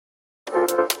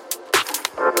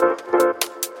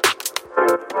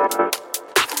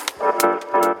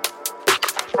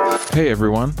Hey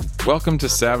everyone, welcome to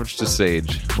Savage to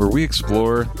Sage, where we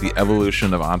explore the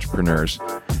evolution of entrepreneurs.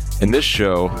 In this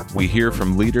show, we hear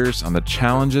from leaders on the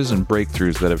challenges and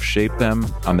breakthroughs that have shaped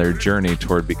them on their journey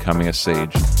toward becoming a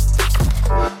sage.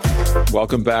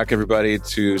 Welcome back, everybody,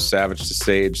 to Savage to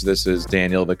Sage. This is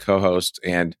Daniel, the co-host,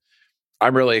 and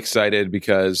I'm really excited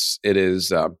because it is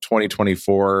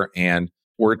 2024, and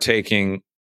we're taking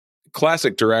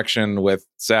classic direction with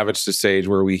Savage to Sage,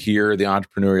 where we hear the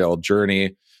entrepreneurial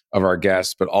journey of our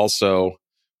guests, but also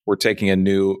we're taking a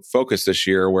new focus this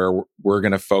year where we're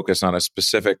going to focus on a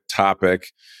specific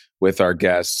topic with our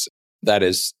guests that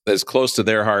is close to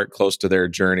their heart, close to their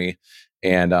journey.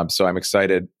 And so I'm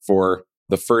excited for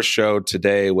the first show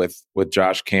today with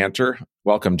Josh Kanter.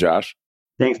 Welcome, Josh.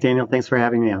 Thanks, Daniel. Thanks for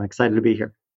having me. I'm excited to be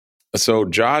here. So,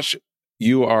 Josh,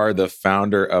 you are the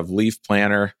founder of Leaf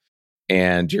Planner,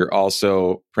 and you're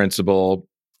also principal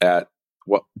at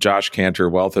Josh Kanter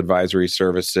Wealth Advisory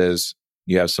Services.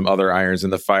 You have some other irons in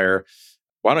the fire.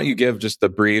 Why don't you give just the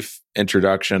brief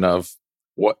introduction of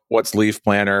what's Leaf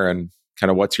Planner and kind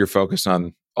of what's your focus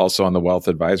on also on the wealth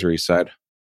advisory side?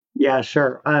 Yeah,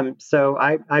 sure. So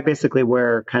I basically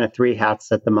wear kind of three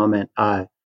hats at the moment.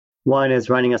 One is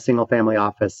running a single family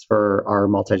office for our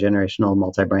multi-generational,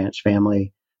 multi-branch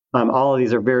family. All of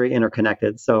these are very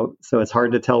interconnected, so it's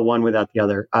hard to tell one without the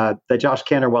other. The Josh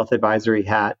Kanter Wealth Advisory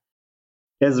hat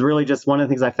is really just one of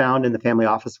the things I found in the family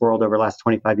office world over the last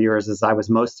 25 years is I was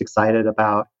most excited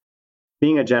about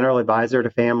being a general advisor to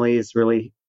families,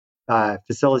 really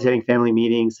facilitating family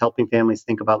meetings, helping families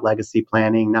think about legacy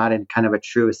planning, not in kind of a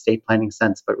true estate planning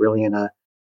sense, but really in a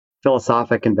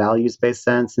philosophic and values-based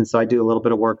sense. And so I do a little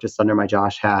bit of work just under my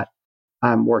Josh hat.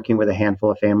 I'm working with a handful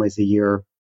of families a year,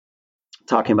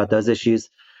 talking about those issues.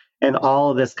 And all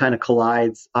of this kind of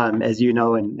collides, as you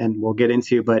know, and we'll get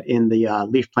into, but in the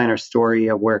Leaf Planner story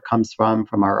of where it comes from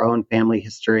our own family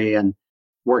history and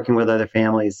working with other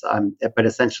families. But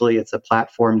essentially, it's a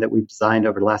platform that we've designed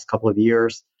over the last couple of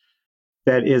years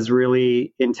that is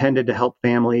really intended to help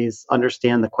families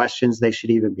understand the questions they should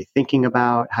even be thinking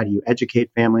about. How do you educate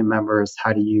family members?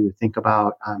 How do you think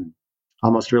about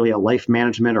almost really a life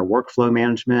management or workflow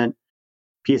management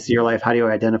piece of your life? How do you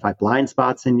identify blind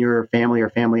spots in your family or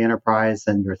family enterprise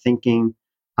and your thinking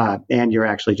and your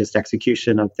actually just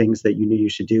execution of things that you knew you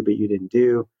should do, but you didn't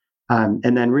do?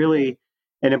 And then really,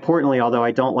 and importantly, although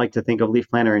I don't like to think of Leaf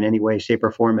Planner in any way, shape,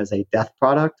 or form as a death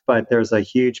product, but there's a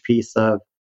huge piece of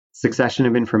succession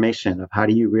of information of how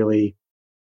do you really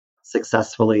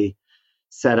successfully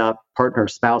set up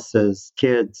partners, spouses,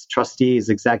 kids, trustees,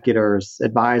 executors,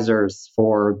 advisors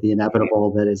for the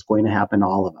inevitable that is going to happen to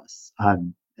all of us.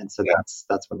 And so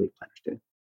that's what Leaf Planners do.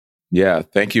 Yeah,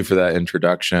 thank you for that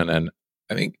introduction. And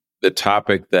I think the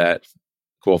topic that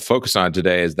we'll focus on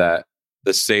today is that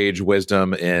the sage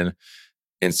wisdom in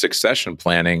succession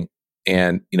planning.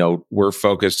 And, we're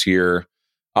focused here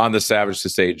on the Savage to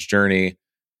Sage journey.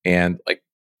 And like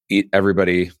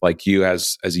everybody like you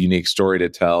has a unique story to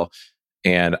tell.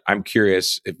 And I'm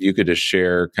curious if you could just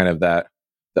share kind of the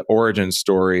origin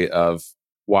story of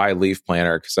why Leaf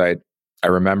Planner, because I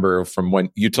remember from when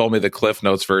you told me the Cliff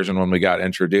Notes version when we got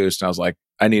introduced, and I was like,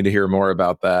 I need to hear more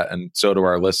about that. And so do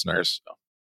our listeners.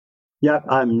 Yeah,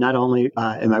 not only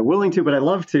am I willing to, but I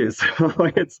love to. So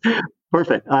it's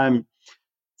perfect.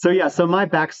 So my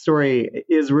backstory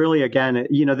is really, again,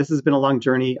 this has been a long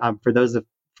journey for those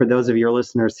of your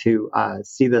listeners who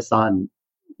see this on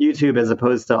YouTube as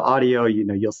opposed to audio.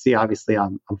 You'll see, obviously,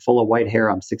 I'm full of white hair.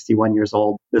 I'm 61 years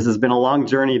old. This has been a long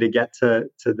journey to get to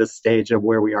this stage of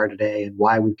where we are today and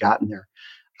why we've gotten there.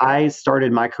 I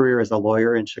started my career as a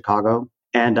lawyer in Chicago,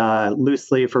 and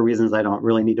loosely, for reasons I don't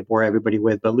really need to bore everybody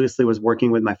with, but loosely was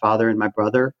working with my father and my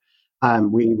brother.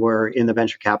 We were in the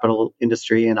venture capital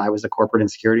industry, and I was a corporate and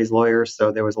securities lawyer.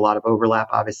 So there was a lot of overlap,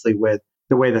 obviously, with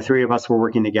the way the three of us were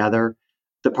working together.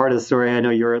 The part of the story I know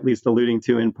you're at least alluding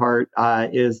to in part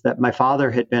is that my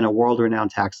father had been a world-renowned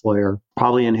tax lawyer,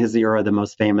 probably in his era, the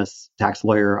most famous tax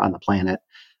lawyer on the planet.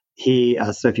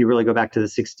 So if you really go back to the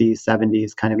 60s,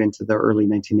 70s, kind of into the early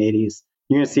 1980s,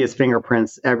 you're going to see his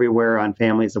fingerprints everywhere on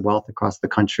families of wealth across the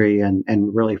country. And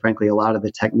really, frankly, a lot of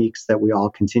the techniques that we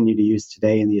all continue to use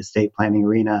today in the estate planning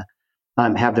arena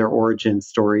have their origin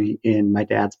story in my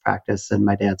dad's practice and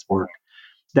my dad's work.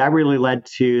 That really led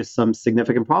to some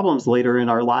significant problems later in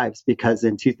our lives because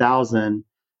in 2000,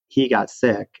 he got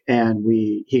sick and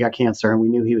he got cancer and we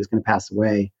knew he was going to pass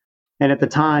away. And at the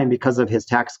time, because of his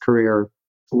tax career,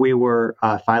 we were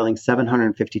filing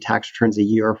 750 tax returns a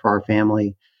year for our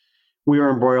family. We were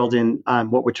embroiled in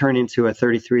what would turn into a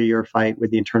 33-year fight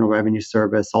with the Internal Revenue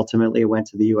Service. Ultimately, it went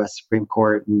to the U.S. Supreme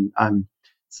Court. And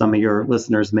some of your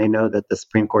listeners may know that the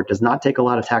Supreme Court does not take a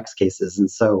lot of tax cases, and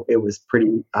so it was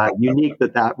pretty unique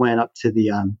that went up to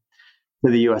the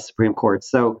U.S. Supreme Court.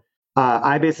 So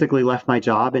I basically left my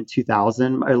job in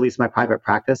 2000, or at least my private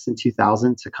practice in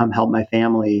 2000, to come help my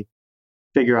family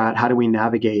figure out how do we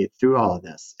navigate through all of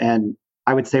this. And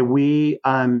I would say we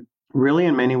really,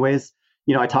 in many ways,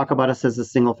 I talk about us as a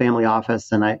single family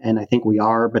office, and I think we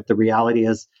are. But the reality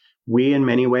is, we, in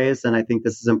many ways, and I think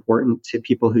this is important to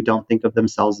people who don't think of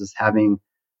themselves as having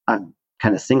kind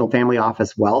of single family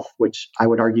office wealth, which I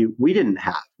would argue we didn't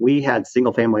have. We had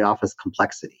single family office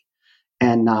complexity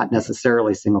and not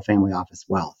necessarily single family office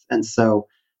wealth. And so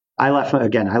I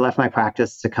left my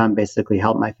practice to come basically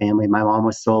help my family. My mom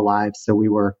was still alive. So we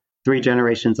were 3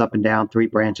 generations up and down, 3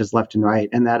 branches left and right.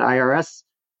 And that IRS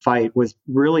fight was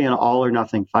really an all or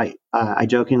nothing fight. I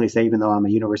jokingly say, even though I'm a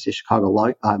University of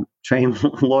Chicago trained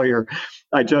lawyer,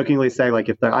 I jokingly say, like,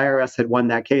 if the IRS had won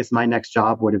that case, my next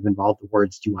job would have involved the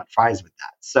words, "Do you want fries with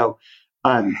that?" So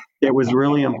it was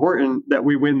really important that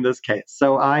we win this case.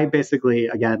 So I basically,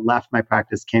 again, left my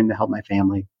practice, came to help my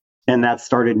family. And that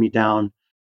started me down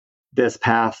this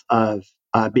path of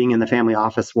being in the family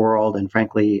office world and,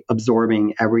 frankly,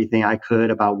 absorbing everything I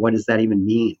could about what does that even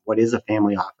mean? What is a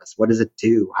family office? What does it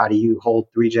do? How do you hold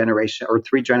 3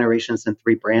 generations and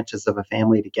 3 branches of a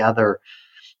family together?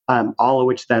 All of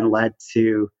which then led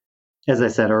to, as I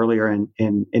said earlier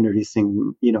in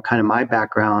introducing, kind of my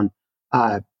background,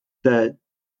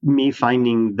 me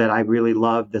finding that I really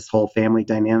love this whole family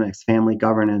dynamics, family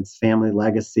governance, family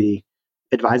legacy,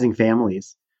 advising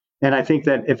families. And I think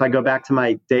that if I go back to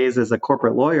my days as a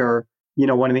corporate lawyer,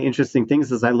 one of the interesting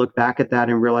things is I look back at that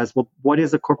and realize, well, what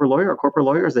is a corporate lawyer? A corporate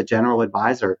lawyer is a general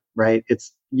advisor, right?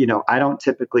 It's, I don't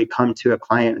typically come to a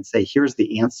client and say, here's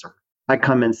the answer. I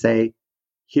come and say,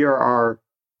 here are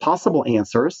possible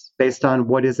answers based on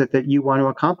what is it that you want to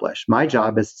accomplish. My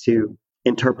job is to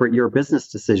interpret your business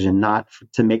decision, not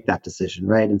to make that decision,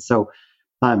 right? And so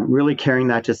really carrying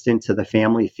that just into the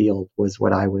family field was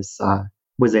what I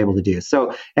was able to do.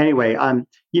 So anyway,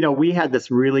 we had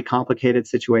this really complicated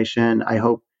situation. I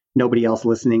hope nobody else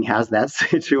listening has that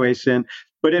situation,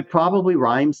 but it probably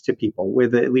rhymes to people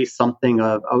with at least something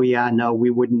of, oh yeah, no, we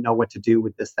wouldn't know what to do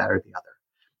with this, that, or the other.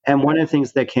 And one of the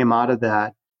things that came out of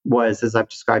that was, as I've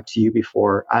described to you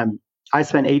before, I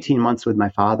spent 18 months with my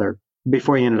father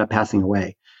before he ended up passing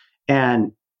away.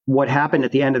 And what happened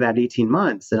at the end of that 18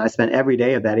 months, and I spent every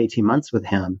day of that 18 months with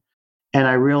him, and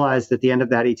I realized at the end of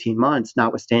that 18 months,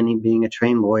 notwithstanding being a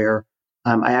trained lawyer,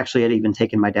 I actually had even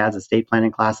taken my dad's estate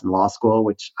planning class in law school,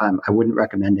 which I wouldn't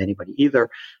recommend to anybody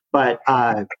either. But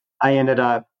I ended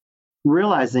up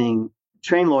realizing,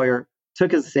 trained lawyer,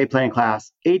 took his estate planning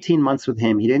class, 18 months with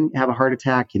him. He didn't have a heart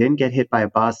attack. He didn't get hit by a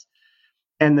bus.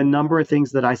 And the number of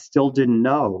things that I still didn't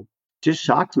know just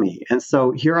shocked me. And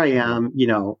so here I am,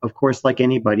 of course, like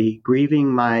anybody, grieving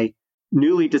my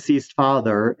newly deceased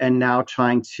father, and now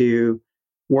trying to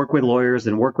work with lawyers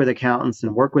and work with accountants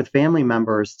and work with family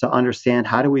members to understand,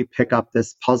 how do we pick up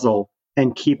this puzzle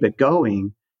and keep it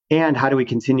going? And how do we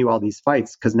continue all these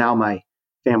fights? Because now my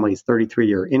family's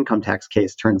 33-year income tax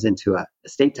case turns into a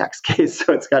estate tax case.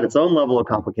 So it's got its own level of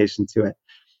complication to it.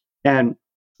 And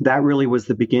that really was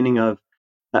the beginning of,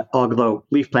 although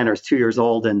Leaf Planner is 2 years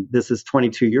old and this is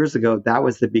 22 years ago, that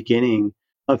was the beginning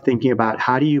of thinking about,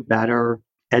 how do you better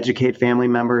educate family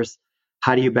members?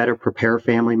 How do you better prepare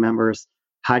family members?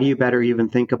 How do you better even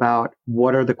think about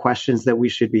what are the questions that we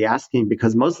should be asking?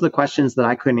 Because most of the questions that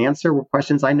I couldn't answer were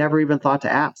questions I never even thought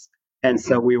to ask. And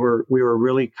so we were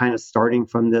really kind of starting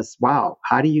from this, wow,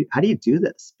 how do you do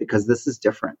this? Because this is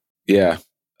different. Yeah.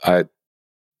 I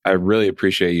really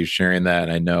appreciate you sharing that.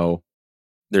 And I know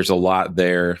there's a lot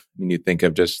there when you think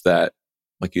of just that,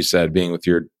 like you said, being with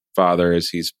your father as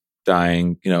he's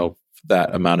dying,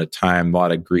 that amount of time, a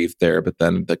lot of grief there, but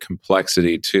then the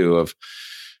complexity too of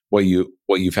what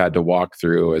you've had to walk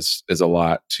through is a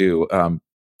lot too.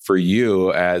 For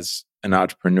you as an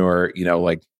entrepreneur,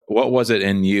 like, what was it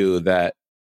in you that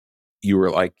you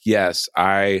were like, yes,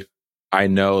 I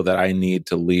know that I need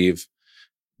to leave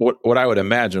what I would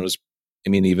imagine was,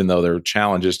 even though there were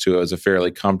challenges to it, was a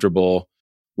fairly comfortable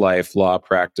life, law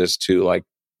practice, to like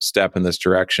step in this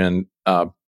direction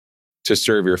to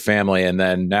serve your family. And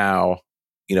then now,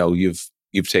 you've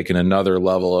taken another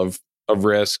level of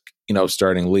risk,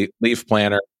 starting Leaf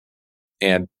Planner,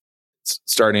 and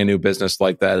starting a new business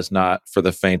like that is not for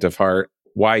the faint of heart.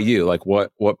 Why you? Like,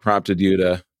 what prompted you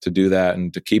to do that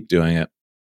and to keep doing it?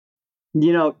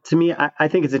 To me, I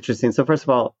think it's interesting. So first of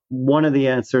all, one of the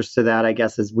answers to that, I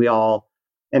guess, is we all,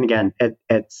 and again,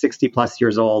 at 60 plus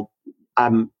years old,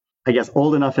 I'm, I guess,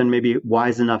 old enough and maybe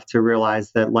wise enough to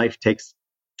realize that life takes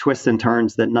twists and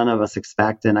turns that none of us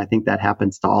expect. And I think that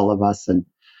happens to all of us. And,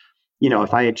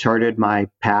 if I had charted my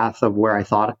path of where I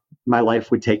thought my life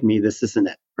would take me, this isn't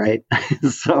it. Right.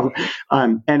 So,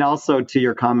 and also to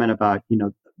your comment about,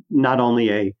 not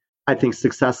only I think,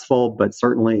 successful, but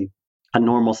certainly a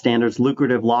normal standards,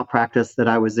 lucrative law practice that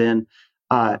I was in.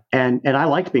 And I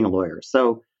liked being a lawyer.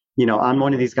 So, I'm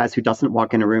one of these guys who doesn't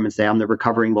walk in a room and say, I'm the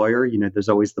recovering lawyer. There's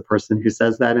always the person who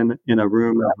says that in a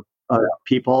room of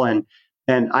people. And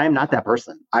I am not that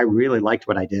person. I really liked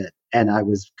what I did and I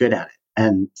was good at it.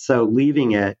 And so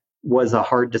leaving it was a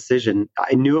hard decision.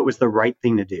 I knew it was the right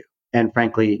thing to do. And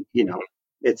frankly,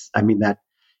 that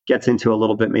gets into a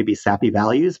little bit maybe sappy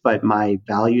values, but my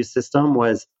value system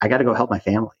was I got to go help my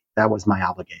family. That was my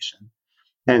obligation.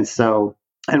 And so,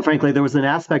 and frankly, there was an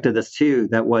aspect of this too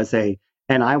that was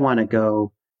and I want to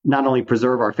go not only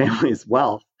preserve our family's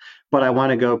wealth, but I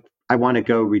want to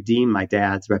go redeem my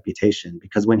dad's reputation,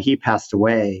 because when he passed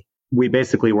away, we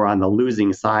basically were on the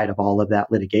losing side of all of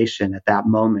that litigation at that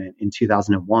moment in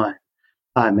 2001.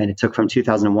 And it took from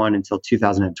 2001 until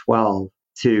 2012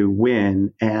 to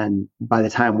win. And by the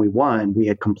time we won, we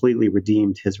had completely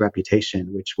redeemed his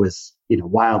reputation, which was,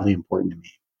 wildly important to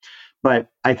me. But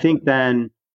I think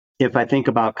then, if I think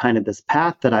about kind of this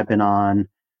path that I've been on,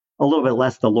 a little bit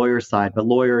less the lawyer side, but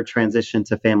lawyer, transition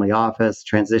to family office,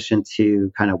 transition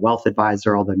to kind of wealth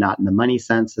advisor, although not in the money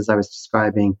sense as I was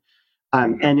describing.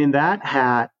 And in that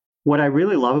hat, what I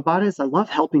really love about it is I love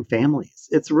helping families.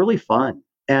 It's really fun.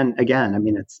 And again,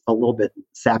 it's a little bit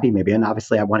sappy maybe, and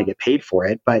obviously I want to get paid for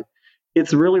it, but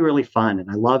it's really, really fun.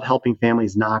 And I love helping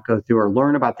families not go through or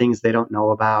learn about things they don't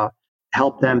know about,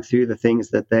 help them through the things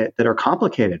that are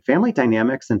complicated, family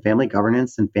dynamics and family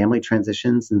governance and family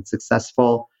transitions and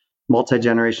successful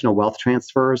multi-generational wealth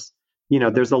transfers.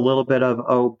 There's a little bit of,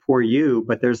 oh, poor you,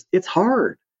 but it's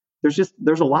hard.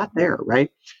 There's a lot there,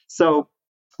 right? So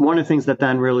one of the things that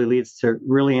then really leads to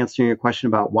really answering your question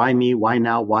about why me, why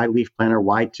now, why Leaf Planner,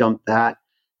 why jump that,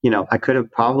 I could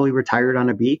have probably retired on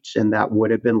a beach and that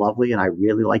would have been lovely. And I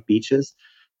really like beaches.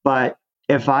 But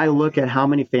if I look at how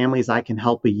many families I can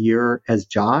help a year as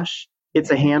Josh,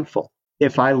 it's a handful.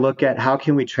 If I look at how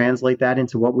can we translate that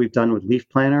into what we've done with Leaf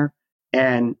Planner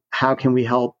and how can we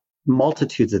help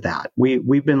multitudes of that.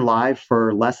 We've been live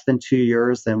for less than 2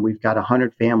 years and we've got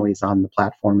 100 families on the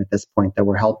platform at this point that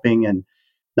we're helping, and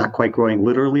not quite growing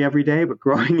literally every day, but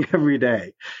growing every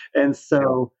day. And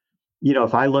so,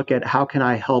 if I look at how can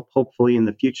I help hopefully in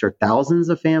the future, thousands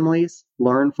of families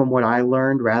learn from what I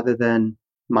learned rather than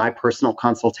my personal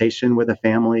consultation with a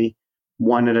family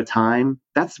one at a time,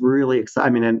 that's really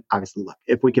exciting. And obviously, look,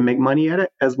 if we can make money at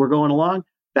it as we're going along,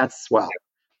 that's swell.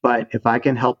 But if I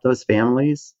can help those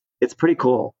families, it's pretty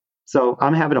cool. So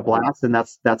I'm having a blast, and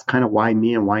that's kind of why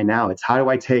me and why now. It's how do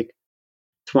I take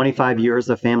 25 years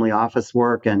of family office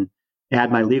work and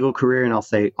add my legal career, and I'll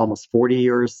say almost 40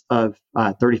 years of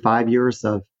 35 years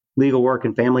of legal work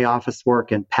and family office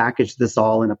work, and package this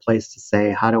all in a place to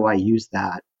say, how do I use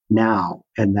that now?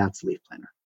 And that's Leaf Planner.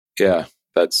 Yeah,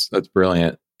 that's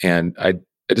brilliant. And I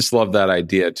just love that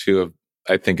idea too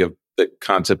I think of the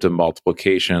concept of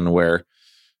multiplication, where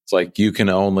it's like you can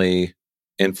only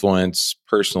influence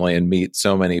personally and meet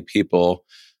so many people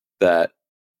that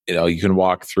you can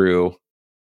walk through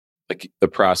like the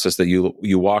process that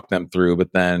you walk them through,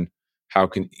 but then how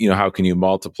can you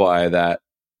multiply that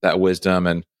wisdom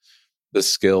and the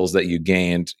skills that you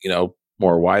gained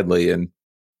more widely? And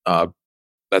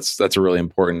that's a really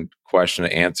important question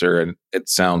to answer, and it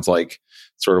sounds like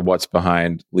sort of what's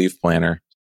behind Leaf Planner.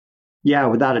 Yeah,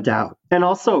 without a doubt. And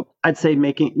also, I'd say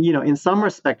making, in some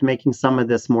respect, making some of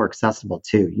this more accessible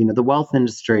too. The wealth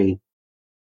industry,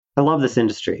 I love this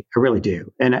industry. I really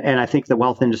do. And I think the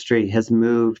wealth industry has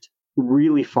moved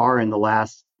really far in the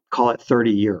last, call it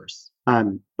 30 years,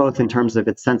 both in terms of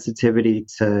its sensitivity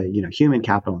to, human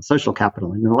capital and social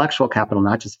capital and intellectual capital,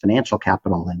 not just financial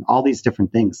capital and all these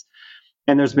different things.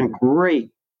 And there's been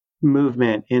great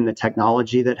movement in the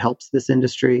technology that helps this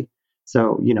industry.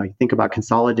 So, you think about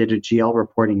consolidated GL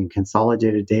reporting and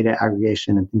consolidated data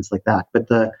aggregation and things like that. But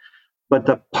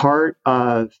the part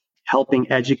of helping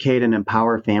educate and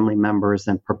empower family members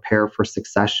and prepare for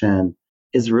succession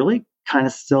is really kind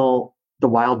of still the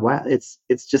Wild West.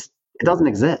 It's just, it doesn't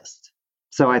exist.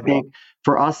 So I think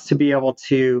for us to be able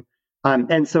to,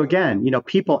 and so again,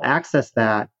 people access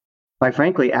that by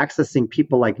frankly accessing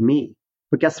people like me.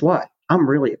 But guess what? I'm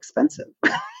really expensive.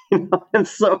 And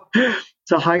so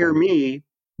to hire me,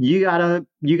 you gotta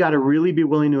really be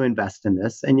willing to invest in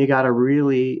this, and you gotta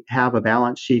really have a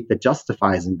balance sheet that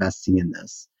justifies investing in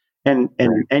this. And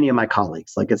any of my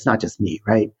colleagues, like it's not just me,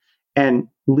 right? And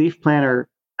Leaf Planner,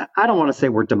 I don't want to say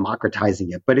we're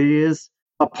democratizing it, but it is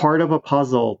a part of a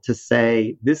puzzle to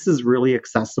say, this is really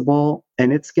accessible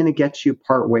and it's going to get you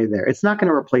part way there. It's not going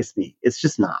to replace me. It's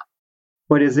just not.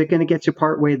 But is it going to get you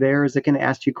part way there? Is it going to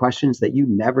ask you questions that you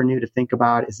never knew to think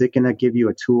about? Is it going to give you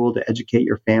a tool to educate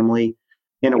your family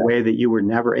in a way that you were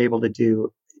never able to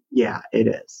do? Yeah, it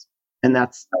is. And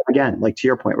that's, again, like to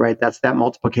your point, right? That's that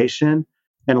multiplication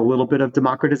and a little bit of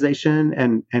democratization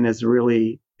and is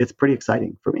really, it's pretty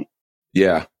exciting for me.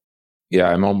 Yeah. Yeah.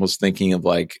 I'm almost thinking of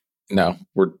like,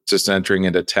 we're just entering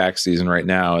into tax season right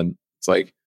now. And it's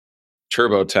like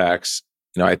TurboTax,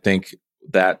 I think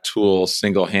that tool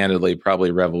single-handedly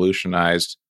probably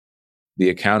revolutionized the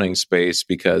accounting space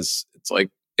because it's like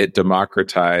it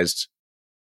democratized,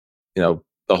 the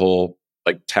whole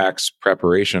like tax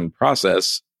preparation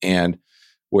process. And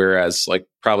whereas like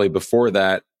probably before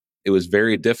that, it was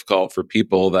very difficult for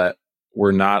people that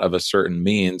were not of a certain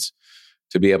means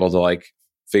to be able to like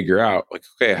figure out like,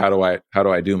 okay, how do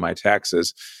I do my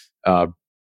taxes?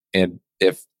 And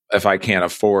if I can't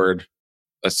afford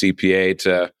a CPA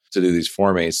to do these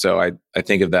for me. So I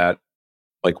think of that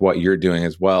like what you're doing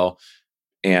as well.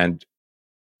 And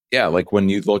yeah, like when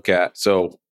you look at,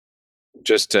 so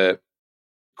just to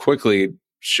quickly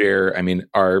share, I mean,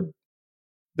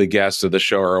 the guests of the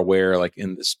show are aware, like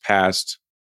in this past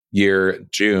year,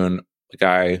 June,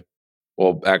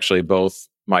 actually both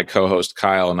my co-host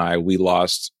Kyle and I, we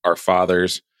lost our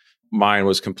fathers. Mine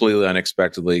was completely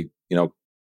unexpectedly,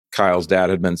 Kyle's dad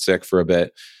had been sick for a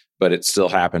bit, but it still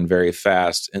happened very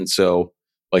fast. And so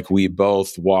like we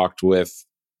both walked with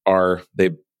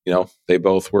they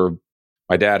both were,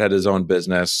 my dad had his own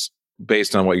business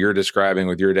based on what you're describing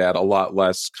with your dad, a lot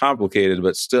less complicated,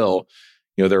 but still,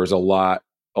 there was a lot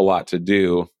to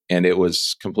do and it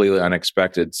was completely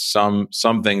unexpected. Some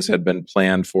things had been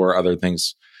planned for, other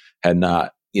things had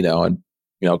not, and,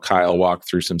 Kyle walked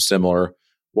through some similar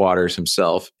waters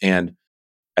himself. And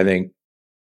I think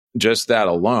just that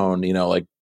alone, like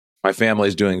my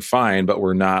family's doing fine, but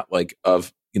we're not like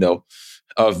of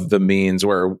the means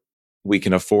where we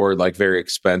can afford like very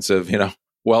expensive,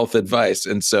 wealth advice.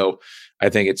 And so I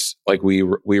think it's like we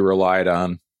relied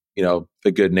on,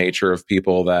 the good nature of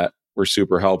people that were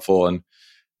super helpful and,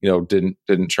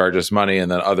 didn't charge us money. And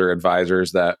then other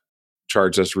advisors that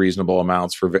charged us reasonable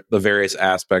amounts for the various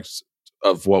aspects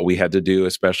of what we had to do,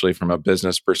 especially from a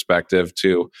business perspective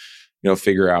to,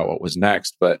 figure out what was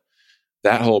next. But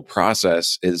that whole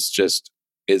process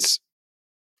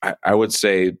I would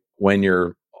say when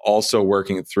you're also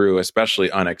working through, especially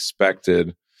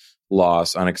unexpected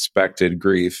loss, unexpected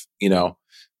grief,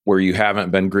 where you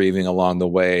haven't been grieving along the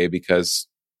way because,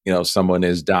 someone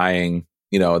is dying,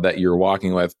 that you're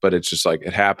walking with, but it's just like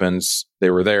it happens. They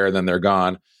were there, then they're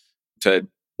gone. To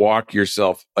walk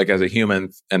yourself like as a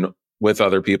human and with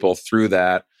other people through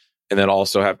that, and then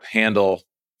also have to handle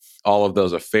all of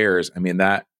those affairs. I mean,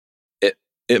 that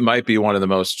it might be one of the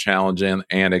most challenging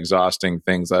and exhausting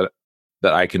things that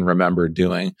I can remember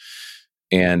doing.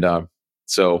 And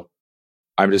so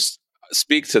I'm just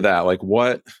speak to that, like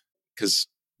what, because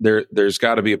there's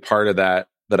got to be a part of that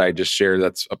I just shared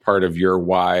that's a part of your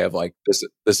why of like,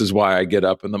 this is why I get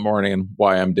up in the morning and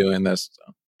why I'm doing this.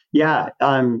 So. Yeah.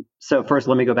 So first,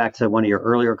 let me go back to one of your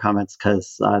earlier comments,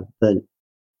 because the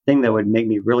thing that would make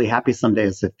me really happy someday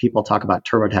is if people talk about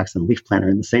TurboTax and Leaf Planner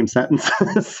in the same sentence.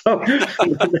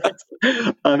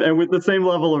 And with the same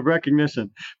level of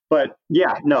recognition. But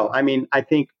yeah, no, I mean, I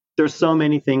think there's so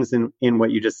many things in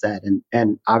what you just said.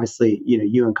 And obviously,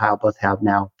 you and Kyle both have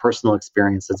now personal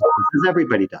experiences, as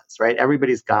everybody does, right?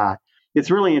 Everybody's got, it's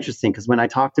really interesting because when I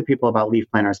talk to people about Leaf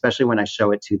Planner, especially when I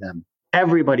show it to them,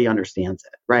 everybody understands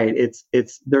it, right?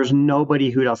 There's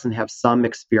nobody who doesn't have some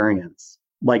experience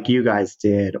like you guys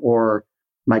did, or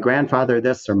my grandfather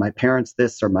this, or my parents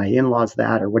this, or my in-laws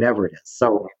that, or whatever it is.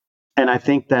 So, and I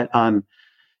think that,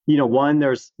 one,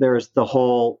 there's the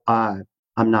whole,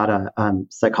 I'm not a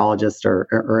psychologist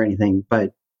or anything,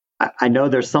 but I know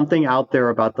there's something out there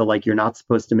about the, like, you're not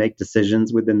supposed to make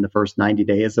decisions within the first 90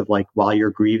 days of like while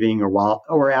you're grieving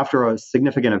or after a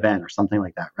significant event or something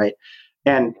like that. Right.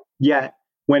 And yet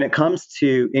when it comes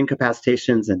to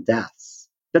incapacitations and deaths,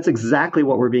 that's exactly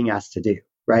what we're being asked to do.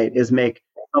 Right, is make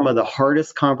some of the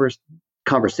hardest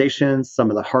conversations,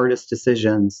 some of the hardest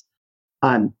decisions,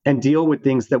 and deal with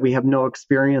things that we have no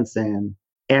experience in,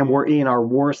 and we're in our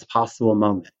worst possible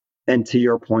moment. And to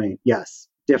your point, yes,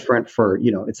 different for,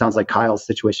 it sounds like Kyle's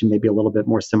situation may be a little bit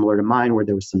more similar to mine, where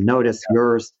there was some notice,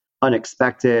 yours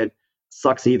unexpected,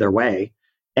 sucks either way.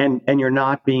 And you're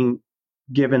not being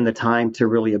given the time to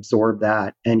really absorb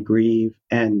that and grieve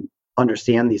and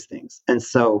understand these things. And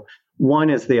so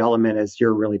one is the element, as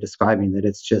you're really describing, that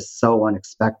it's just so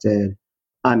unexpected.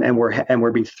 and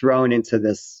we're being thrown into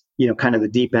this, kind of the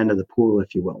deep end of the pool,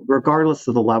 if you will, regardless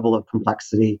of the level of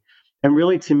complexity. And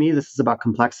really, to me, this is about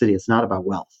complexity. It's not about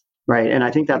wealth, right? And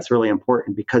I think that's really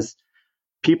important because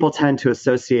people tend to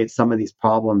associate some of these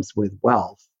problems with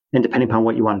wealth. And depending upon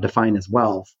what you want to define as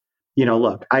wealth,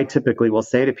 look, I typically will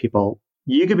say to people,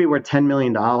 you could be worth $10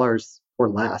 million or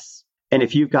less. And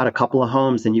if you've got a couple of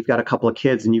homes and you've got a couple of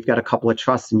kids and you've got a couple of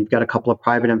trusts and you've got a couple of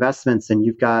private investments and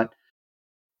you've got,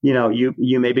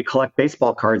 you maybe collect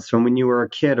baseball cards from when you were a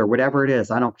kid or whatever it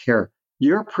is, I don't care.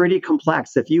 You're pretty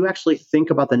complex. If you actually think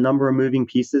about the number of moving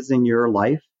pieces in your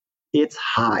life, it's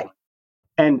high.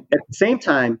 And at the same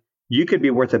time, you could be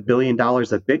worth $1 billion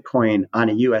of Bitcoin on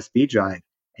a USB drive,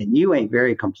 and you ain't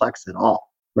very complex at all,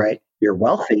 right? You're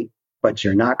wealthy, but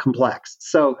you're not complex.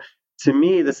 So to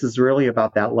me, this is really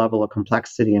about that level of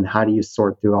complexity and how do you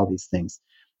sort through all these things.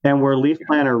 And where Leaf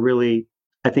Planner really,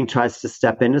 I think, tries to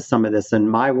step into some of this,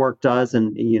 and my work does,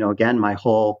 and again, my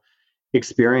whole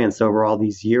experience over all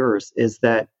these years is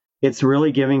that it's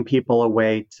really giving people a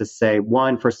way to say,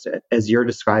 one, first, as you're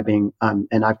describing,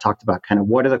 and I've talked about kind of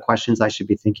what are the questions I should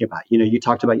be thinking about. You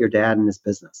talked about your dad and his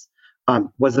business.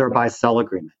 Was there a buy-sell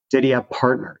agreement? Did he have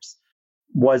partners?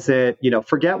 Was it,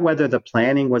 forget whether the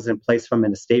planning was in place from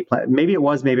an estate plan. Maybe it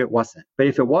was, maybe it wasn't. But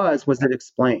if it was it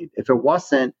explained? If it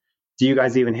wasn't, do you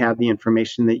guys even have the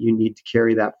information that you need to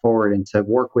carry that forward and to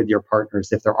work with your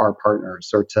partners if there are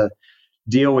partners, or to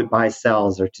deal with buy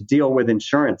sells, or to deal with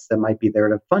insurance that might be there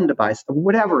to fund a buy,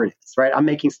 whatever it is, right? I'm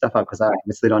making stuff up because I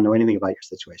obviously don't know anything about your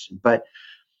situation, but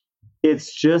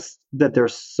it's just that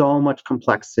there's so much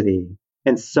complexity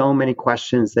and so many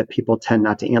questions that people tend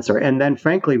not to answer. And then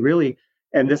frankly, really,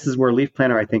 and this is where Leaf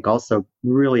Planner, I think, also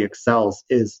really excels,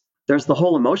 is there's the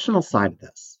whole emotional side of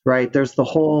this, right? There's the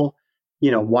whole,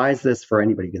 why is this, for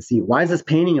anybody who can see, why is this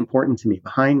painting important to me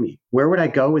behind me? Where would I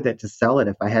go with it to sell it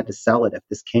if I had to sell it, if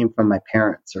this came from my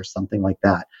parents or something like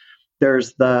that?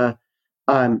 There's the,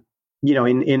 in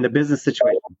the business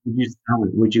situation, would you sell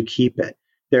it? Would you keep it?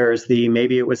 There's the,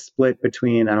 maybe it was split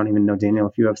between, I don't even know, Daniel,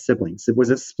 if you have siblings. Was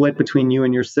it split between you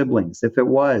and your siblings? If it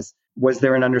was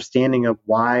there an understanding of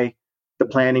why the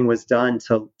planning was done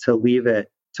to leave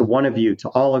it to one of you, to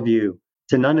all of you,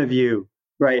 to none of you?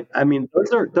 Right. I mean,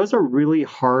 those are really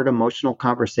hard emotional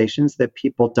conversations that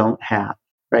people don't have,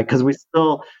 right? Because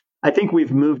I think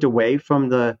we've moved away from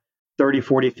the 30,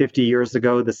 40, 50 years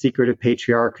ago, the secretive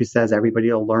patriarch who says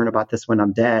everybody will learn about this when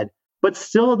I'm dead. But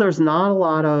still, there's not a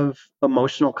lot of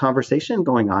emotional conversation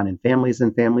going on in families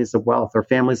and families of wealth or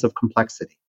families of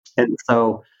complexity. And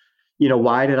so,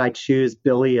 why did I choose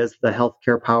Billy as the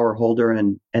healthcare power holder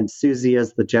and Susie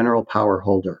as the general power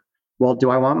holder? Well,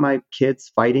 do I want my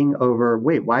kids fighting over,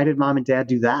 wait, why did mom and dad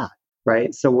do that?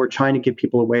 Right. So we're trying to give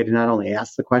people a way to not only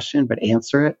ask the question, but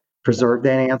answer it, preserve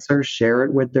that answer, share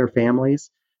it with their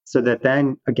families, so that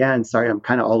then, again, sorry, I'm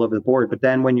kind of all over the board, but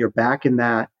then when you're back in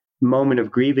that moment of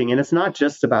grieving, and it's not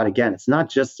just about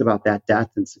that death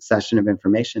and succession of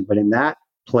information, but in that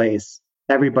place,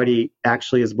 everybody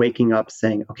actually is waking up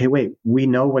saying, okay, wait, we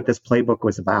know what this playbook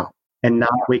was about, and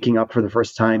not waking up for the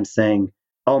first time saying,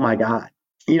 oh my God.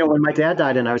 When my dad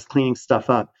died and I was cleaning stuff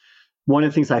up, one of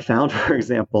the things I found, for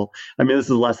example, I mean, this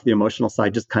is less the emotional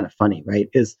side, just kind of funny, right?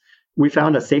 Is we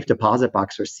found a safe deposit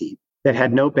box receipt that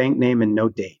had no bank name and no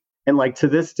date. And like to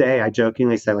this day, I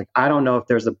jokingly say, like, I don't know if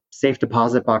there's a safe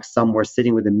deposit box somewhere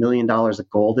sitting with $1 million of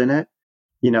gold in it.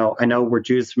 I know we're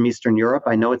Jews from Eastern Europe.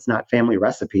 I know it's not family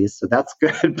recipes, so that's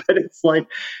good. But it's like,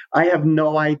 I have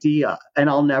no idea and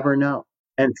I'll never know.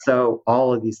 And so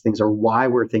all of these things are why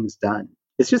were things done.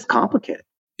 It's just complicated.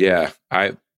 Yeah.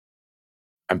 I'm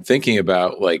thinking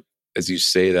about, like, as you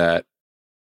say that,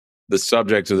 the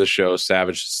subject of the show,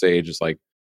 Savage to Sage, is like,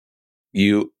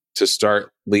 you, to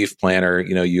start Leaf Planner,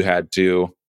 you had to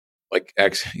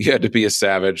you had to be a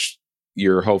savage.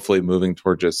 You're hopefully moving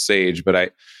towards a sage.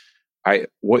 But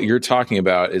what you're talking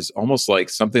about is almost like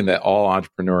something that all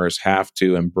entrepreneurs have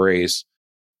to embrace,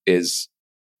 is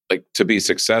like, to be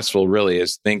successful really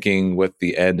is thinking with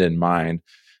the end in mind.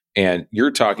 And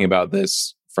you're talking about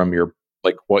this from your,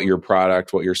 like, what your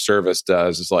product, what your service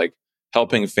does is like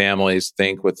helping families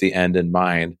think with the end in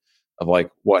mind of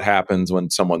like what happens when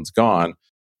someone's gone.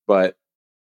 But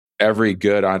every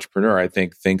good entrepreneur, I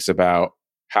think, thinks about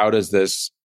how does this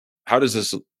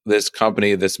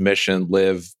company, this mission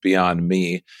live beyond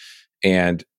me,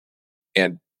 and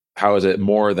how is it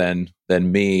more than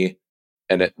me,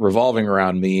 and it revolving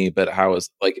around me, but how is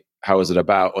it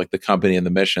about like the company and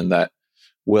the mission that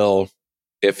will,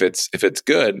 if it's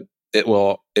good, it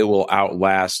will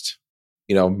outlast,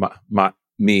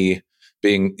 me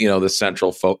being, the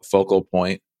central focal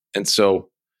point. And so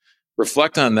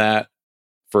reflect on that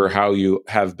for how you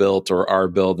have built or are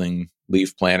building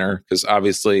Leaf Planner? Because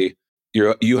obviously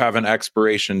you have an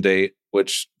expiration date,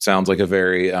 which sounds like a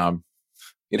very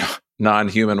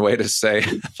non-human way to say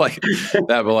like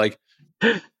that, but like,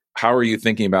 how are you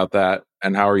thinking about that,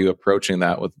 and how are you approaching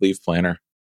that with Leaf Planner?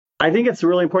 I think it's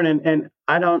really important, and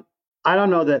I don't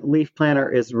know that Leaf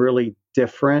Planner is really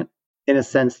different in a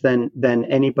sense than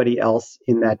anybody else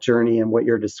in that journey and what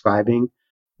you're describing.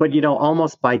 But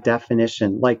almost by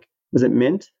definition, like, was it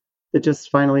Mint that just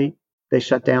finally they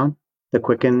shut down the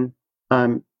Quicken?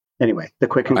 Anyway, the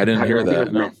Quicken. I didn't hear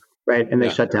that. No. Mint, right? And they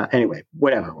shut down anyway.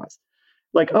 Whatever it was.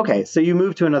 Like, okay, so you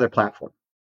move to another platform.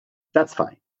 That's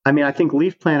fine. I mean, I think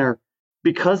Leaf Planner,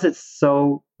 because it's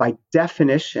so by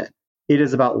definition, it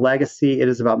is about legacy. It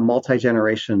is about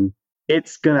multi-generation.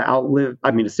 It's going to outlive,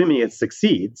 I mean, assuming it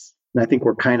succeeds, and I think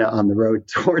we're kind of on the road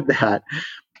toward that,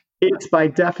 it's by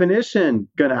definition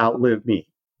going to outlive me,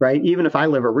 right? Even if I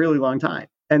live a really long time.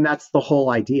 And that's the whole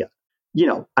idea.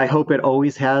 I hope it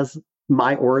always has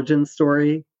my origin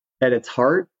story at its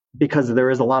heart, because there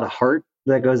is a lot of heart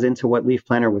that goes into what Leaf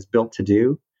Planner was built to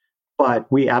do. But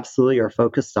we absolutely are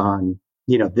focused on,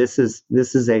 this is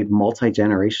a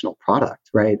multi-generational product,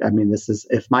 right? I mean, this is,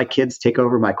 if my kids take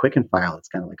over my Quicken file, it's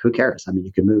kind of like, who cares? I mean,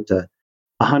 you can move to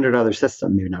 100 other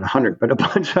systems, maybe not 100, but a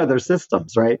bunch of other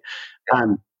systems, right?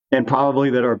 And probably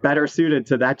that are better suited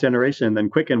to that generation than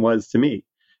Quicken was to me.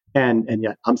 And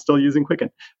yet I'm still using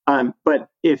Quicken. But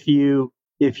if you're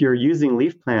using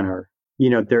Leaf Planner,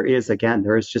 there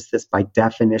is just this by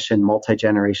definition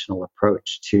multi-generational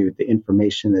approach to the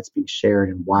information that's being shared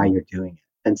and why you're doing it.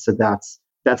 And so that's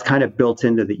kind of built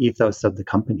into the ethos of the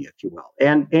company, if you will.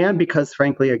 And because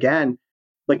frankly, again,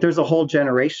 like, there's a whole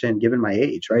generation, given my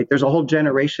age, right? There's a whole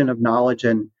generation of knowledge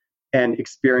and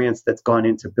experience that's gone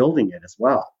into building it as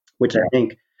well, which I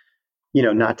think,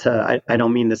 I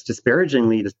don't mean this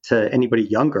disparagingly to anybody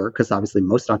younger, because obviously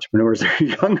most entrepreneurs are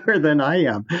younger than I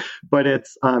am, but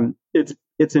it's an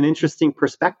interesting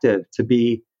perspective to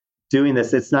be doing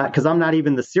this. It's not, because I'm not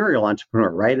even the serial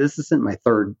entrepreneur, right? This isn't my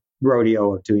third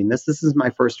rodeo of doing this. This is my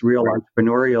first real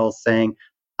entrepreneurial saying,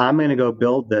 I'm going to go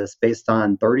build this based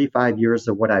on 35 years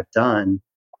of what I've done,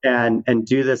 and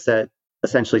do this at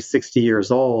essentially 60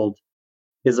 years old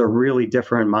is a really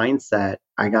different mindset,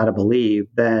 I got to believe,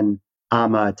 than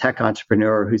I'm a tech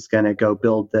entrepreneur who's going to go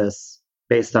build this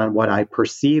based on what I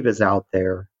perceive is out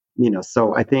there.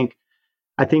 So I think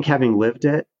having lived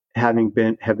it, having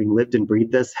lived and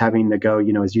breathed this, having to go,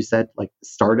 as you said, like,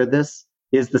 started this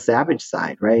is the savage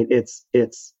side, right? It's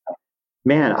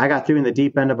man, I got through in the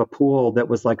deep end of a pool that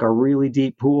was like a really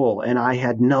deep pool, and I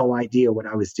had no idea what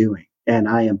I was doing. And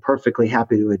I am perfectly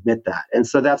happy to admit that. And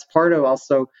so that's part of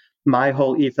also my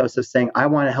whole ethos of saying, I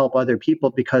want to help other people,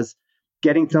 because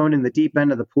getting thrown in the deep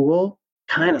end of the pool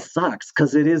kind of sucks,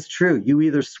 because it is true. You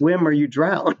either swim or you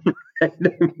drown. Right?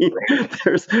 I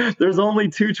mean, there's only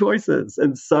two choices.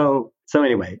 And so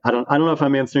anyway, I don't know if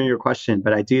I'm answering your question,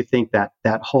 but I do think that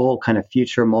whole kind of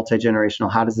future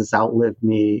multi-generational, how does this outlive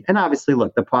me? And obviously,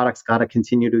 look, the product's got to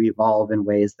continue to evolve in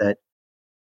ways that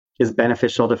is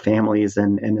beneficial to families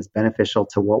and is beneficial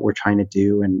to what we're trying to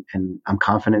do. And I'm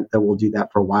confident that we'll do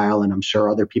that for a while. And I'm sure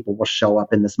other people will show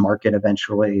up in this market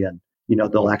eventually. And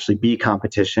there'll actually be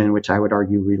competition, which I would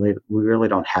argue we really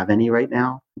don't have any right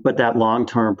now. But that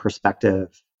long-term perspective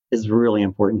is really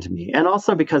important to me. And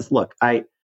also because, look, I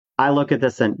look at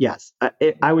this and yes,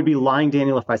 I would be lying,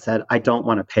 Daniel, if I said I don't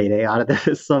want a payday out of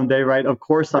this someday, right? Of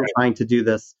course, I'm trying to do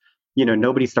this.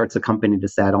 Nobody starts a company to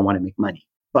say I don't want to make money.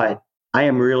 But I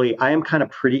am kind of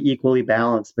pretty equally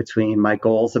balanced between my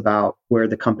goals about where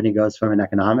the company goes from an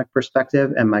economic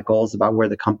perspective and my goals about where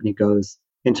the company goes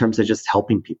in terms of just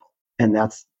helping people. And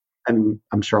that's, I'm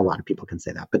sure a lot of people can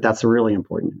say that, but that's really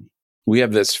important to me. We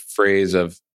have this phrase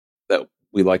that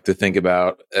we like to think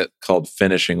about called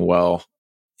finishing well.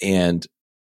 And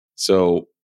so...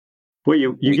 Well,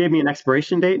 you gave me an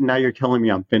expiration date and now you're telling me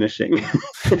I'm finishing. I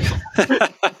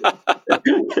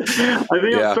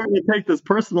think I'm starting to take this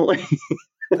personally.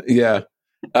 Yeah.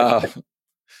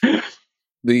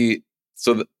 The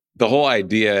whole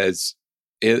idea is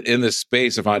in the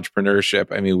space of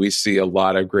entrepreneurship. I mean, we see a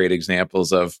lot of great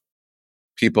examples of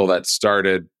people that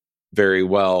started very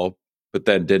well, but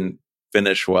then didn't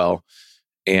finish well.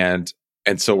 And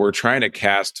so we're trying to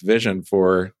cast vision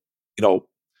for,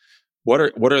 what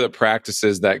are the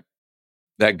practices that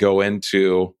go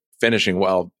into finishing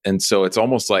well. And so it's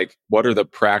almost like, what are the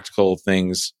practical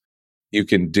things you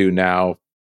can do now,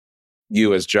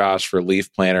 you as Josh, for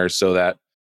Leaf Planner, so that,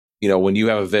 when you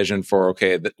have a vision for,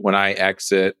 okay, when I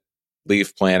exit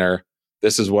Leaf Planner,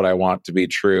 this is what I want to be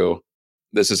true.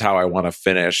 This is how I want to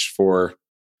finish for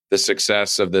the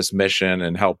success of this mission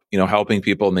and helping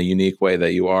people in the unique way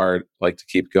that you are, like, to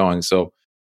keep going. So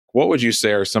what would you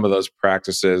say are some of those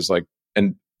practices, like,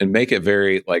 and make it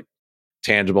very like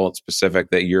tangible and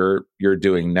specific, that you're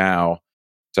doing now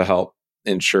to help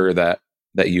ensure that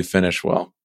you finish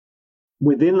well?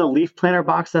 Within the leaf planner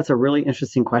box, that's a really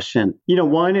interesting question.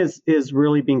 One is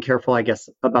really being careful, I guess,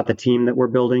 about the team that we're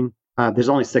building. There's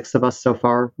only 6 of us so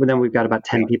far. But then we've got about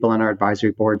 10 people on our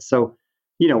advisory board. So,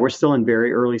 we're still in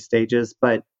very early stages,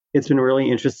 but it's been really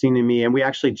interesting to me. And we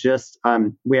actually just,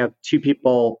 we have 2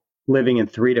 people living in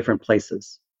 3 different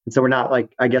places. And so we're not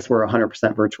like, I guess we're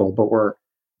 100% virtual, but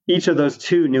each of those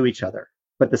 2 knew each other,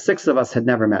 but the 6 of us had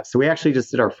never met. So we actually just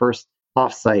did our first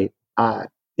offsite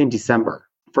in December.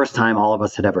 First time all of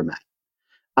us had ever met.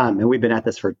 And we've been at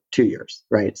this for 2 years,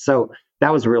 right? So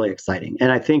that was really exciting.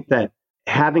 And I think that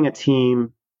having a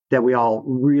team that we all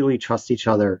really trust each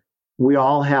other, we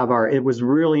all have it was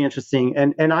really interesting.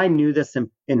 And I knew this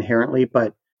inherently,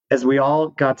 but as we all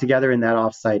got together in that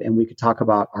offsite and we could talk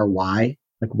about our why,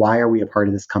 like, why are we a part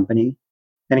of this company?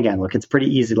 And again, look, it's pretty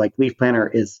easy. Like, Leaf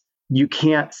Planner you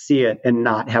can't see it and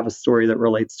not have a story that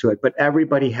relates to it. But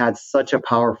everybody had such a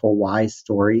powerful why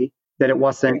story that it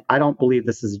wasn't, I don't believe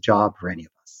this is a job for any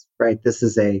of us, right? This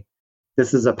is a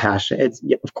passion.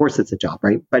 Of course it's a job,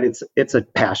 right? But it's a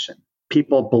passion.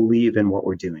 People believe in what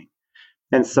we're doing.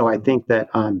 And so I think that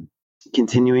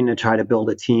continuing to try to build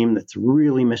a team that's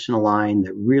really mission aligned,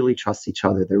 that really trusts each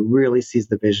other, that really sees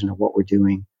the vision of what we're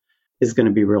doing is going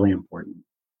to be really important.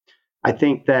 I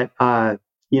think that,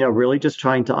 really just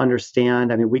trying to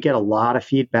understand, I mean, we get a lot of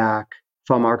feedback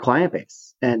from our client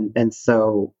base. And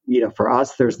so, for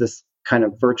us, there's this kind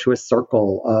of virtuous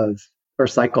cycle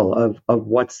of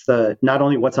what's not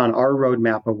only what's on our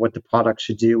roadmap of what the product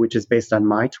should do, which is based on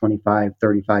my 25,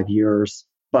 35 years,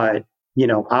 but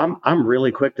I'm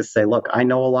really quick to say, look, I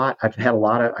know a lot. I got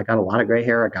a lot of gray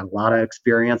hair. I got a lot of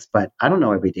experience, but I don't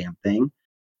know every damn thing.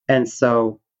 And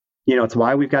so, it's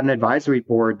why we've got an advisory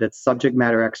board that's subject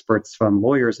matter experts from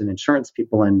lawyers and insurance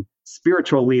people and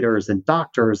spiritual leaders and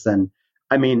doctors. And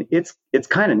I mean, it's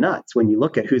kind of nuts when you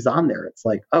look at who's on there. It's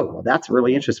like, oh, well, that's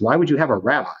really interesting. Why would you have a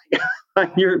rabbi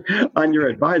on your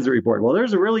advisory board? Well,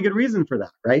 there's a really good reason for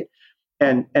that, right?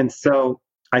 And so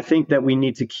I think that we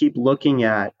need to keep looking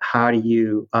at how do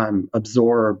you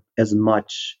absorb as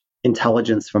much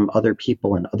intelligence from other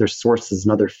people and other sources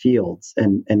and other fields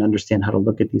and understand how to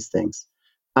look at these things.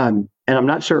 And I'm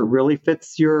not sure it really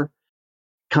fits your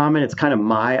comment. It's kind of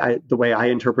the way I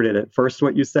interpreted it. First,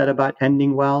 what you said about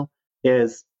ending well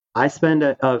is I spend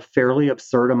a fairly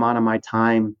absurd amount of my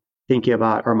time thinking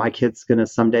about, are my kids going to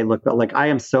someday look like, I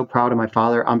am so proud of my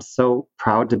father. I'm so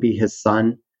proud to be his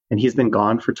son. And he's been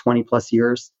gone for 20 plus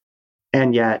years.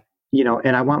 And yet,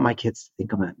 and I want my kids to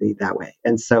think of me that way.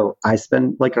 And so I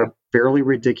spend like a fairly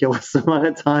ridiculous amount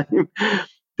of time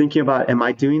thinking about, am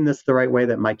I doing this the right way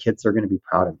that my kids are going to be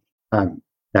proud of me?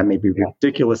 That may be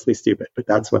ridiculously stupid, but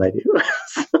that's what I do.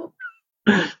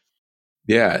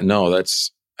 Yeah, no,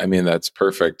 that's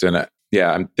perfect. And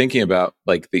I'm thinking about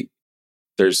like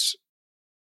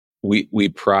we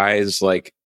prize,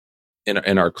 like,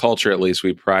 in our culture, at least,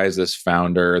 we prize this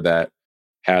founder that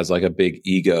has like a big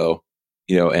ego,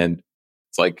 and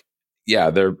it's like, yeah,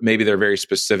 they're very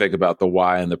specific about the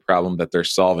why and the problem that they're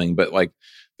solving, but like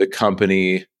the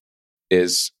company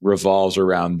revolves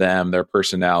around them, their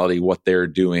personality, what they're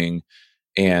doing.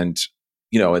 And,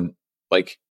 and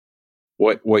like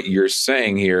what you're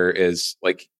saying here is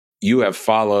like, you have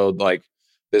followed like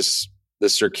the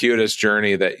circuitous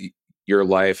journey that your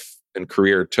life and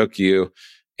career took you.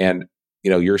 And,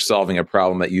 you're solving a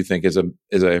problem that you think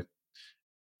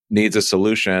needs a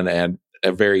solution, and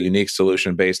a very unique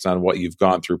solution based on what you've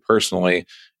gone through personally.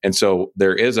 And so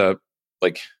there is a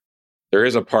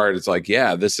part, it's like,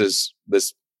 yeah, this is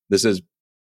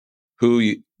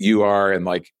who you are. And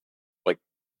like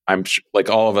like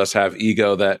all of us have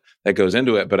ego that goes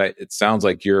into it, but it sounds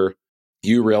like you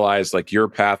realize like your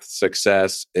path to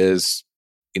success is,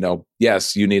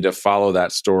 yes, you need to follow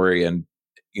that story, and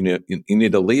you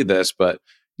need to lead this, but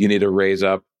you need to raise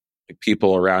up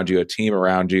people around you, a team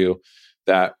around you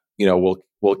that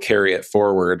will carry it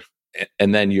forward.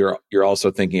 And then you're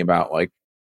also thinking about like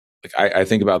I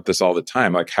think about this all the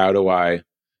time, like how do I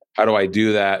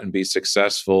do that and be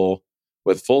successful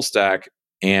with full stack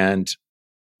and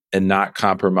not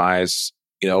compromise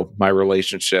my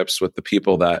relationships with the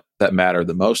people that matter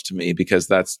the most to me, because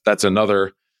that's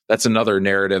another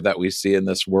narrative that we see in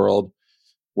this world,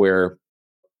 where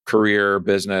career,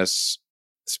 business,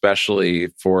 especially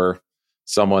for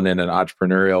someone in an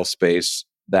entrepreneurial space,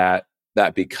 that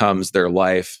becomes their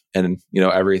life, and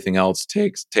everything else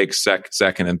takes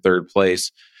second and third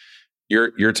place.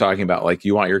 you're talking about like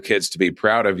you want your kids to be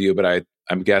proud of you, but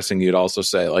I'm guessing you'd also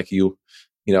say like you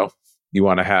know, you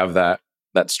want to have that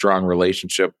strong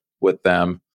relationship with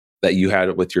them that you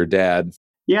had with your dad.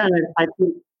 Yeah,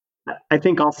 and I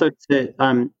think also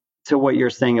to what you're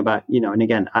saying about, and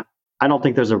again, I don't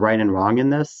think there's a right and wrong in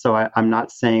this. So I'm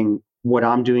not saying what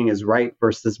I'm doing is right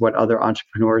versus what other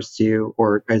entrepreneurs do,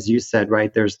 or as you said,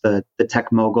 right? There's the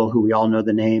tech mogul who we all know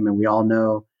the name and we all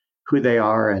know who they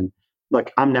are. And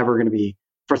look, I'm never going to be.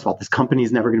 First of all, this company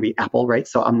is never going to be Apple, right?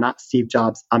 So I'm not Steve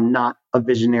Jobs. I'm not a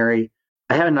visionary.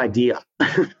 I had an idea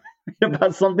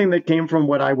about something that came from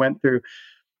what I went through.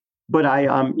 But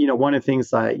one of the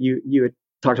things you had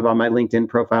talked about my LinkedIn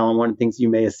profile, and one of the things you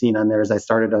may have seen on there is I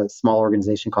started a small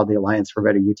organization called the Alliance for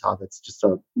Better Utah. That's just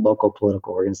a local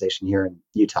political organization here in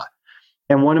Utah.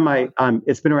 And one of my,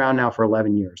 it's been around now for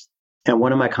 11 years. And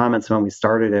one of my comments when we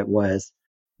started it was,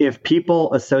 if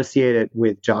people associate it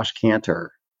with Josh Kanter,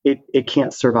 it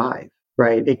can't survive,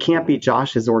 right? It can't be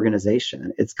Josh's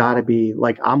organization. It's got to be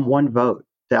like, I'm one vote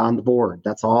on the board.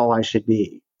 That's all I should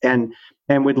be. And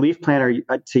with Leaf Planner,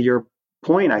 to your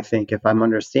point, I think if I'm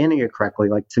understanding it correctly,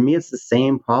 like to me, it's the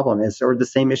same problem or the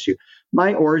same issue.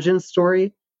 My origin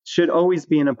story should always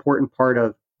be an important part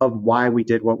of why we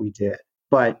did what we did.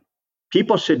 But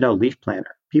people should know Leaf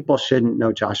Planner. People shouldn't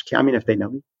know Josh. I mean, if they know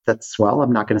me, that's swell.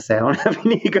 I'm not going to say I don't have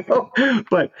an ego,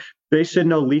 but they should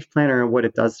know Leaf Planner and what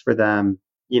it does for them,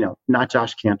 not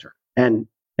Josh Kanter. And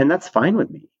that's fine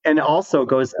with me. And it also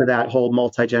goes to that whole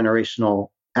multi-generational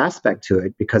aspect to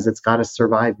it because it's got to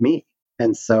survive me.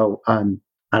 And so, I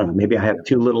don't know, maybe I have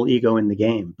too little ego in the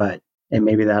game, and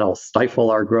maybe that'll stifle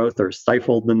our growth or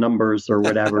stifle the numbers or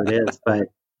whatever it is. But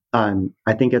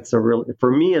I think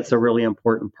for me, it's a really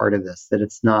important part of this,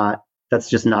 that's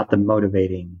just not the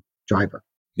motivating driver.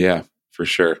 Yeah, for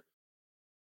sure.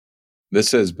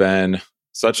 This has been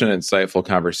such an insightful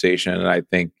conversation. And I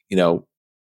think,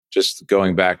 just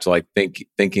going back to like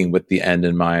thinking with the end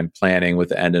in mind, planning with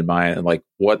the end in mind, and like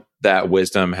what that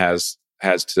wisdom has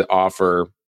to offer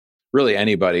really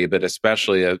anybody, but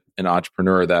especially an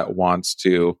entrepreneur that wants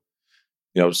to,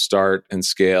 start and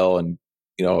scale and,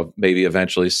 maybe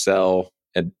eventually sell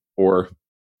or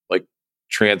like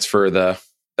transfer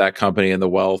that company and the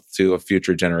wealth to a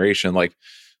future generation, like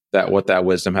what that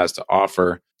wisdom has to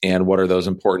offer and what are those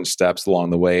important steps along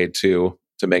the way to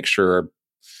make sure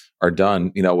are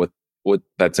done, with what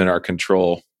that's in our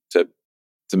control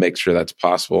to make sure that's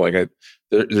possible. Like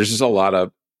there's just a lot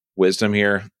of wisdom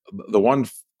here. The one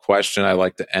question I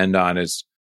like to end on is,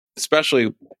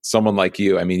 especially someone like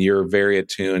you, I mean, you're very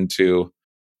attuned to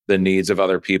the needs of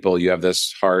other people. You have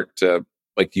this heart to,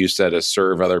 like you said, to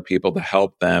serve other people, to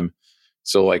help them.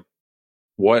 So like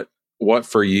what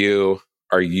for you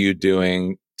are you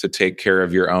doing to take care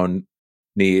of your own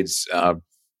needs,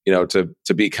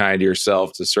 to be kind to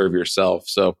yourself, to serve yourself?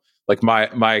 So like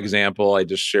my example, I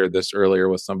just shared this earlier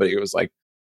with somebody. It was like,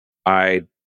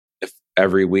 if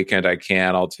every weekend I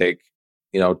can, I'll take,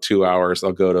 2 hours,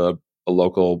 I'll go to a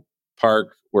local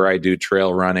park where I do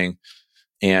trail running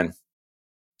and,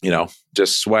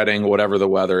 just sweating, whatever the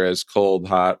weather is, cold,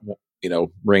 hot,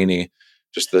 rainy,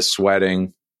 just the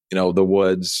sweating, the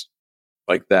woods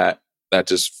like that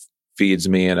just feeds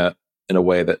me in a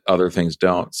way that other things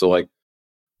don't. So like,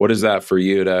 what is that for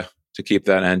you to keep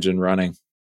that engine running?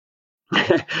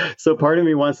 So part of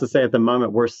me wants to say at the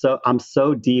moment, I'm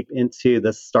so deep into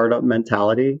the startup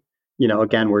mentality.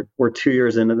 Again, we're 2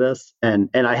 years into this and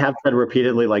I have said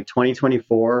repeatedly, like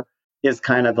 2024 is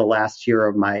kind of the last year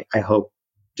of my, I hope,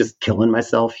 just killing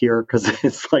myself here because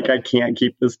it's like, I can't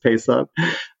keep this pace up.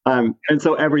 And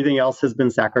so everything else has been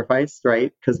sacrificed,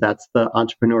 right? Because that's the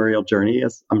entrepreneurial journey,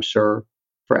 as I'm sure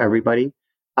for everybody.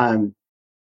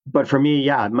 But for me,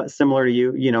 yeah, similar to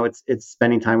you, it's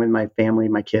spending time with my family,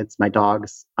 my kids, my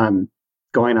dogs.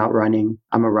 Going out running.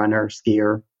 I'm a runner,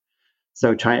 skier.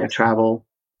 So trying to travel.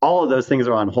 All of those things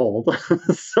are on hold.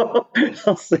 So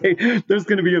I'll say there's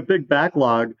going to be a big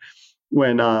backlog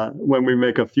when we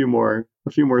make a few more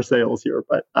sales here.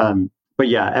 But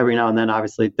yeah, every now and then,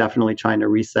 obviously, definitely trying to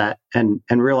reset and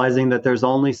realizing that there's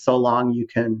only so long you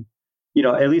can.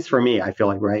 At least for me, I feel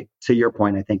like, right, to your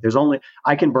point, I think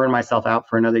I can burn myself out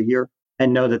for another year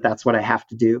and know that that's what I have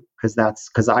to do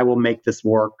because I will make this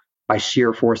work by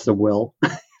sheer force of will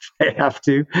if I have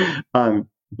to.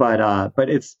 But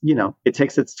it's, it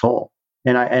takes its toll.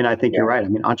 And I think you're right. I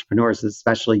mean, entrepreneurs,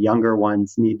 especially younger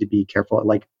ones, need to be careful.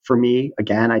 Like for me,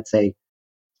 again, I'd say,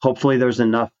 hopefully there's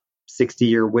enough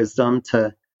 60-year wisdom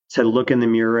to look in the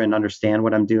mirror and understand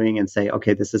what I'm doing and say,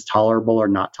 okay, this is tolerable or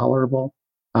not tolerable.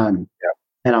 And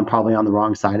I'm probably on the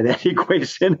wrong side of that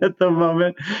equation at the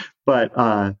moment, but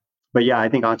But yeah, I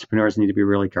think entrepreneurs need to be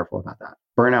really careful about that.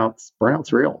 Burnout's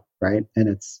real, right? And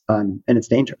it's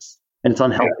dangerous and it's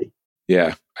unhealthy.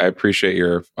 Yeah, I appreciate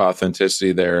your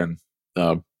authenticity there, and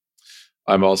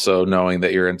I'm also knowing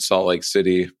that you're in Salt Lake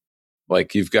City.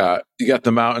 Like you got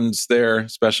the mountains there,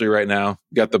 especially right now.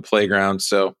 You got the playground,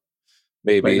 so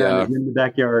maybe in the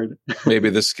backyard. maybe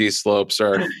the ski slopes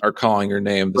are calling your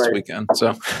name this weekend.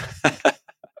 So,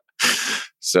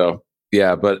 so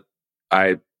yeah, but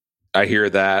I hear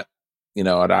that, and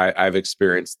I've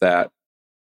experienced that.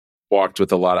 Walked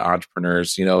with a lot of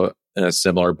entrepreneurs, in a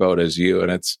similar boat as you, and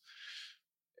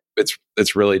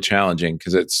it's really challenging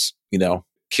because it's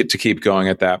to keep going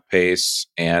at that pace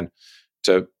and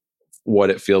to what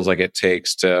it feels like it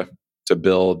takes to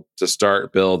build, to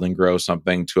start, build, and grow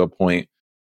something to a point,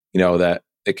 that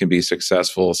it can be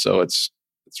successful. So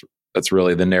that's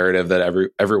really the narrative that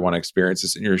everyone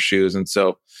experiences in your shoes. And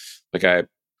so, like I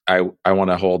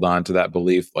want to hold on to that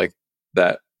belief, like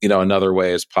that, another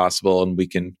way is possible, and we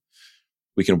can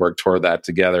work toward that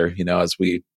together. As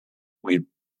we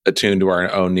attune to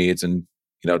our own needs and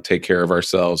take care of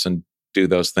ourselves and do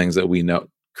those things that we know,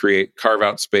 carve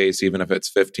out space, even if it's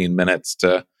 15 minutes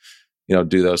to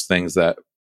do those things that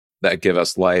give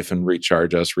us life and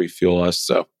recharge us, refuel us.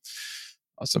 So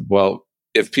awesome. Well,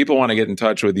 if people want to get in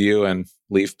touch with you and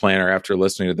Leaf Planner after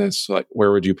listening to this, like,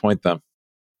 where would you point them?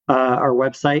 Our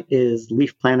website is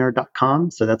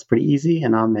leafplanner.com, so that's pretty easy.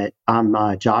 And I'm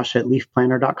Josh at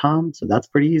leafplanner.com, so that's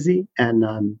pretty easy.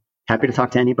 And happy to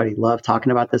talk to anybody. Love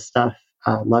talking about this stuff.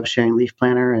 Love sharing Leaf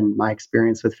Planner and my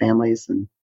experience with families, and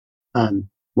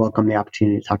welcome the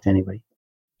opportunity to talk to anybody.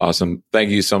 Awesome. Thank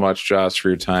you so much, Josh, for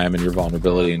your time and your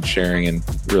vulnerability and sharing, and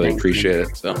really Thanks, appreciate man.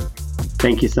 it. So,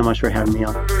 thank you so much for having me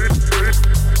on.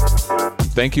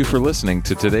 Thank you for listening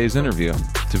to today's interview.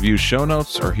 To view show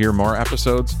notes or hear more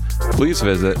episodes, please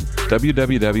visit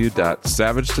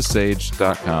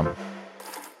www.savagetosage.com.